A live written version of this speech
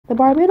The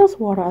Barbados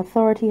Water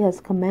Authority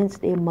has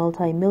commenced a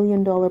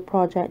multi-million-dollar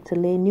project to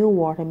lay new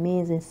water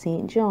mains in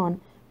St. John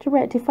to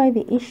rectify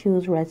the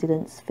issues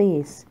residents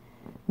face.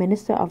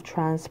 Minister of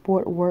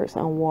Transport, Works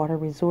and Water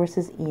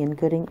Resources Ian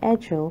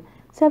Gooding-Edghill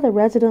said the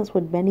residents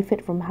would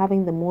benefit from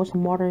having the most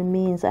modern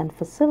mains and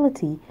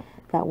facility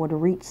that would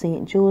reach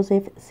St.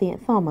 Joseph,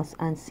 St. Thomas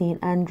and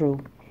St. Andrew.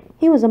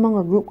 He was among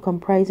a group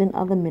comprising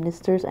other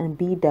ministers and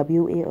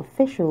BWA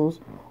officials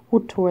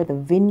who toured the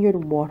Vineyard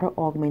Water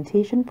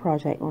Augmentation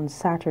project on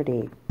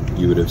Saturday.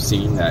 You would have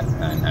seen that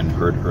and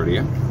heard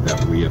earlier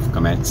that we have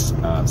commenced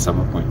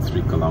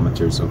 7.3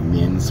 kilometers of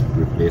mains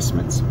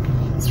replacements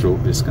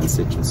throughout this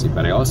constituency.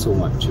 But I also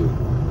want to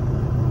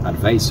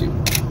advise you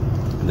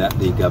that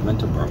the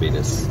government of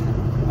Barbados,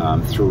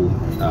 through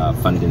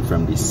funding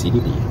from the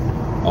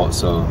CDB,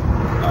 also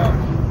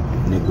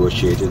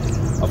negotiated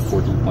a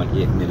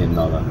 $14.8 million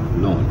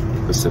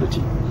loan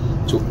facility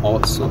to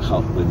also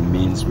help with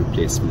mains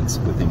replacements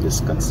within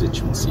this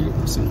constituency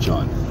of St.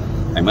 John.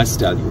 I must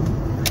tell you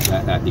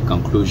that at the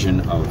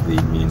conclusion of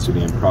the mains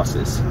renewal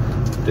process,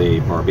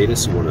 the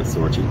Barbados Water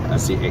Authority,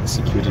 as the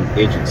executing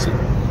agency,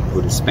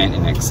 would have spent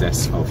in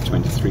excess of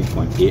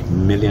 $23.8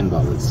 million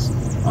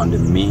on the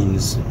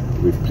mains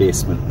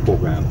replacement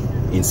program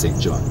in St.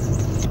 John.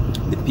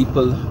 The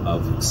people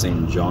of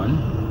St.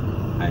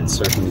 John and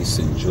certainly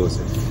St.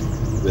 Joseph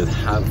will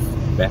have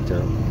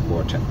better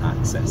water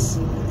access.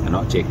 And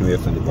not taken away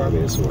from the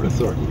Barbados Water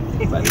Authority,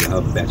 but they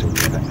have better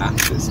water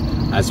access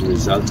as a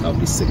result of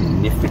the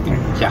significant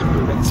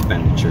capital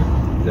expenditure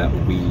that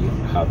we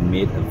have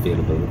made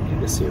available in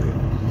this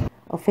area.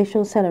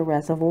 Officials said a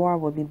reservoir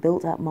will be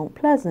built at Mount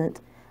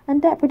Pleasant,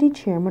 and Deputy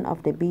Chairman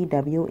of the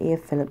BWA,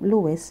 Philip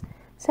Lewis,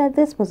 said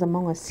this was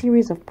among a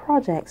series of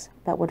projects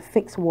that would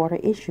fix water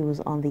issues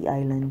on the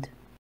island.